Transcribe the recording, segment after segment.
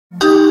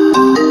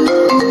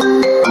So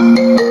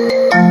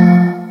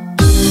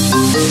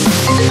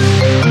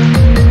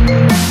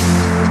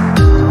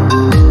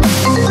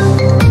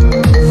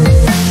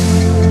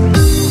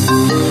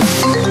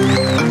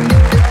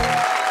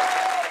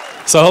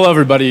hello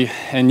everybody,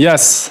 and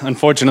yes,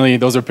 unfortunately,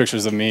 those are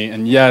pictures of me,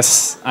 and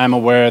yes, I'm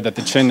aware that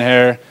the chin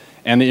hair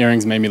and the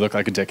earrings made me look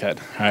like a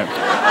dickhead,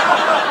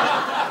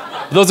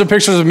 right? Those are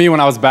pictures of me when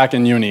I was back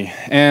in uni,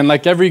 and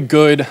like every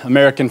good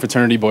American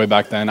fraternity boy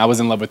back then, I was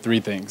in love with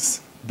three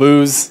things: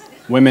 booze,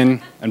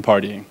 women, and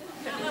partying.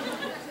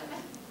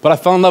 But I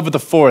fell in love with the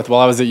fourth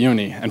while I was at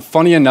uni, and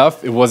funny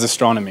enough, it was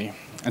astronomy.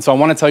 And so I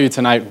want to tell you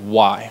tonight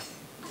why.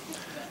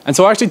 And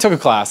so I actually took a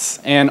class,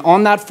 and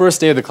on that first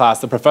day of the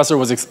class, the professor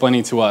was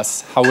explaining to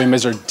us how we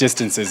measure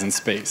distances in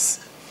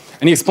space.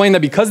 And he explained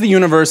that because the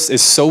universe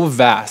is so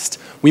vast,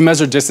 we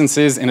measure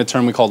distances in a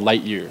term we call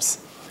light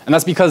years. And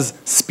that's because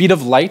speed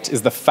of light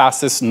is the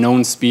fastest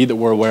known speed that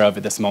we're aware of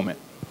at this moment.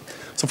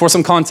 So for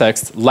some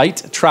context,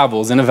 light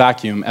travels in a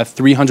vacuum at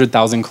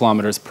 300,000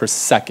 kilometers per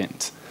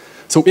second.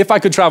 So if I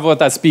could travel at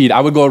that speed, I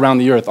would go around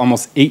the Earth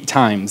almost 8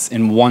 times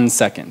in 1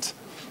 second.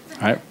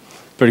 All right?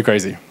 Pretty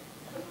crazy.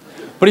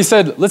 But he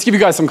said, let's give you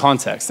guys some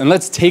context, and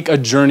let's take a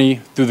journey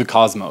through the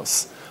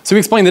cosmos. So he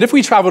explained that if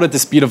we traveled at the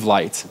speed of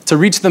light, to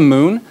reach the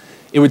moon,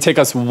 it would take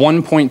us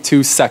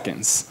 1.2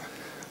 seconds.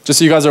 Just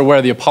so you guys are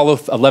aware, the Apollo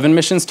 11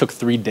 missions took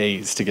 3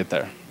 days to get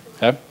there,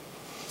 okay?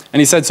 And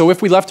he said, so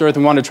if we left Earth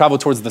and we wanted to travel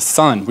towards the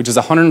sun, which is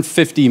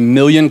 150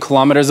 million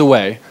kilometers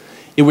away,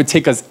 it would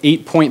take us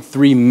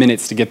 8.3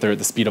 minutes to get there at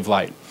the speed of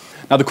light.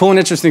 Now, the cool and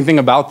interesting thing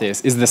about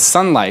this is the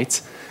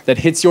sunlight that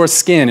hits your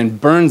skin and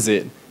burns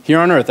it here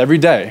on Earth every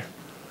day,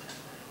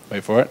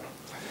 wait for it,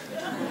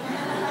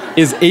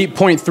 is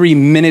 8.3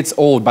 minutes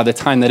old by the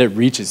time that it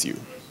reaches you.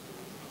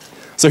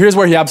 So here's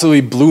where he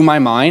absolutely blew my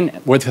mind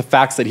with the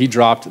facts that he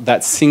dropped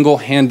that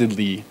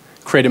single-handedly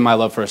created my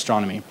love for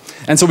astronomy.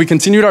 And so we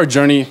continued our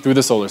journey through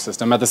the solar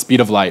system at the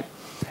speed of light.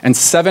 And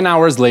 7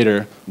 hours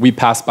later, we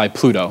passed by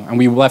Pluto, and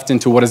we left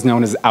into what is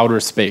known as outer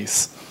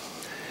space.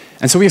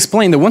 And so we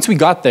explained that once we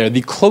got there,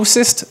 the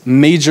closest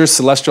major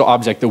celestial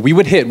object that we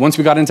would hit once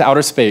we got into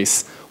outer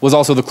space was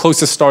also the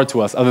closest star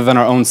to us other than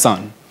our own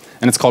sun.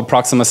 And it's called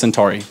Proxima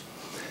Centauri.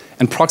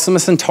 And Proxima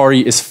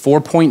Centauri is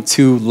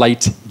 4.2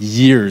 light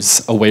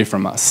years away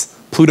from us.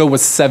 Pluto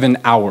was 7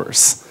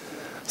 hours.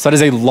 So that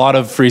is a lot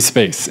of free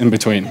space in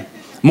between.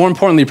 More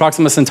importantly,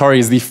 Proxima Centauri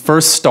is the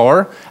first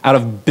star out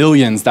of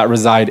billions that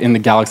reside in the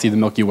galaxy, the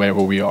Milky Way,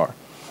 where we are.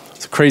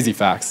 It's crazy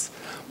facts.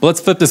 But let's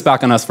flip this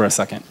back on us for a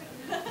second.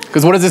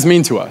 Because what does this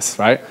mean to us,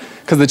 right?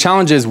 Because the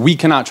challenge is we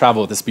cannot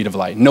travel at the speed of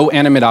light. No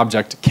animate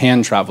object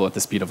can travel at the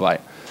speed of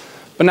light.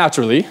 But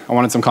naturally, I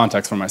wanted some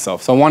context for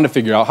myself. So I wanted to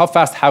figure out how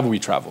fast have we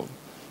traveled?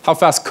 How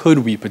fast could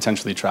we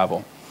potentially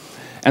travel?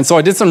 And so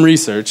I did some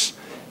research,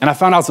 and I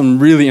found out some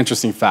really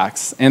interesting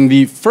facts. And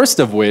the first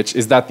of which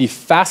is that the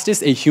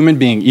fastest a human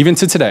being, even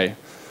to today,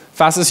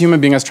 fastest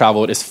human being has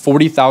traveled is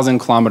 40,000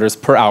 kilometers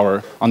per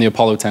hour on the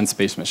Apollo 10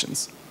 space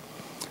missions.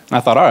 And I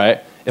thought, all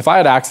right, if I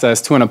had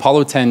access to an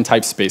Apollo 10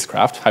 type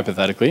spacecraft,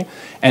 hypothetically,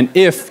 and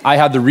if I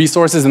had the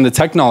resources and the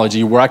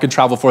technology where I could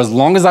travel for as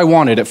long as I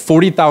wanted at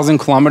 40,000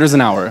 kilometers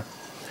an hour,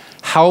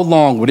 how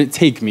long would it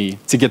take me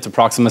to get to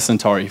Proxima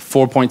Centauri,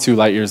 4.2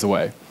 light years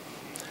away?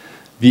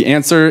 The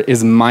answer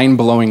is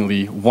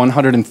mind-blowingly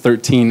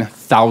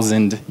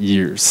 113,000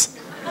 years.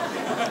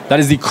 That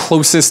is the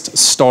closest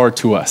star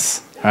to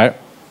us, all right?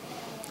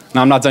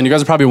 Now, I'm not done. You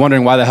guys are probably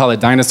wondering why the hell a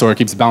dinosaur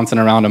keeps bouncing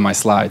around on my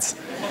slides.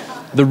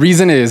 The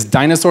reason is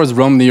dinosaurs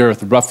roamed the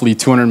Earth roughly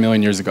 200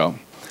 million years ago.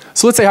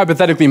 So let's say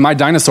hypothetically my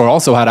dinosaur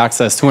also had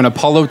access to an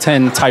Apollo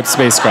 10 type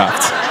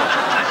spacecraft.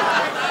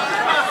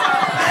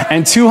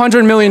 And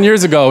 200 million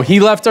years ago, he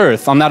left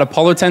Earth on that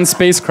Apollo 10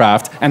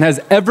 spacecraft and has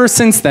ever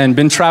since then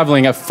been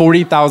traveling at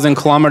 40,000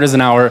 kilometers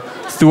an hour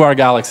through our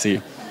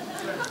galaxy.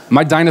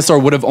 My dinosaur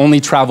would have only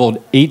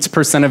traveled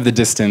 8% of the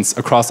distance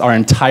across our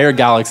entire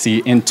galaxy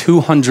in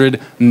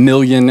 200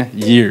 million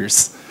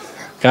years,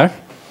 okay?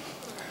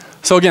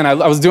 So again, I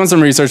was doing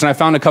some research and I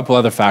found a couple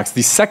other facts.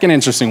 The second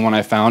interesting one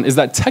I found is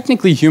that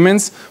technically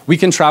humans, we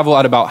can travel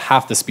at about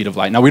half the speed of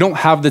light. Now we don't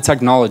have the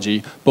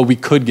technology, but we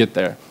could get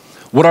there.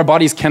 What our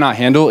bodies cannot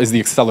handle is the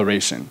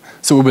acceleration.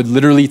 So it would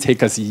literally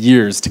take us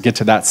years to get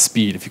to that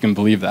speed, if you can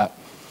believe that.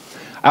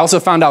 I also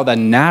found out that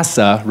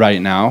NASA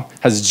right now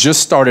has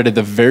just started at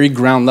the very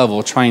ground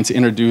level trying to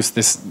introduce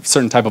this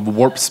certain type of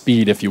warp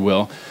speed, if you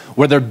will,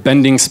 where they're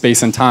bending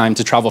space and time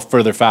to travel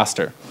further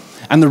faster.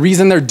 And the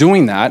reason they're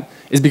doing that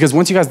is because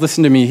once you guys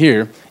listen to me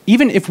here,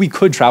 even if we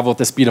could travel at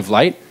the speed of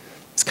light,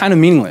 it's kind of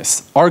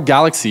meaningless. Our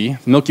galaxy,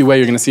 Milky Way,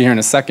 you're going to see here in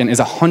a second, is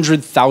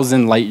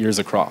 100,000 light years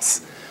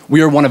across.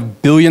 We are one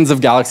of billions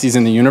of galaxies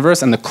in the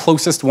universe, and the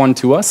closest one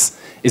to us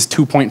is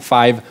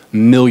 2.5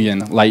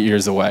 million light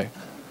years away.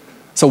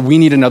 So we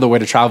need another way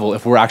to travel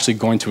if we're actually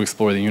going to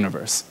explore the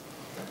universe.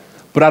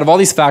 But out of all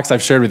these facts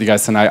I've shared with you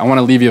guys tonight, I want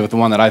to leave you with the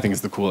one that I think is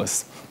the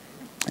coolest.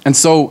 And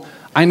so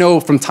I know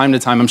from time to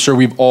time, I'm sure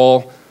we've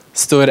all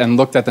stood and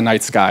looked at the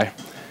night sky.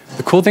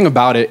 The cool thing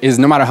about it is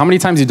no matter how many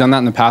times you've done that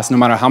in the past, no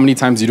matter how many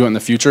times you do it in the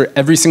future,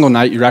 every single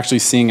night you're actually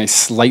seeing a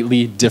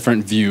slightly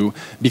different view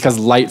because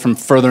light from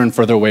further and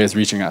further away is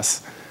reaching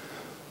us,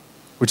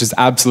 which is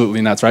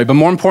absolutely nuts, right? But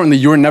more importantly,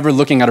 you are never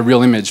looking at a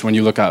real image when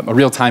you look up, a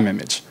real-time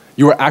image.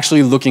 You are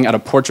actually looking at a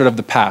portrait of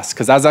the past,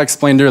 because as I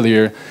explained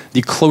earlier,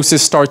 the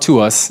closest star to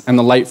us and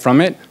the light from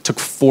it took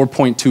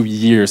 4.2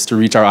 years to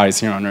reach our eyes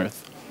here on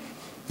Earth.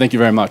 Thank you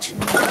very much.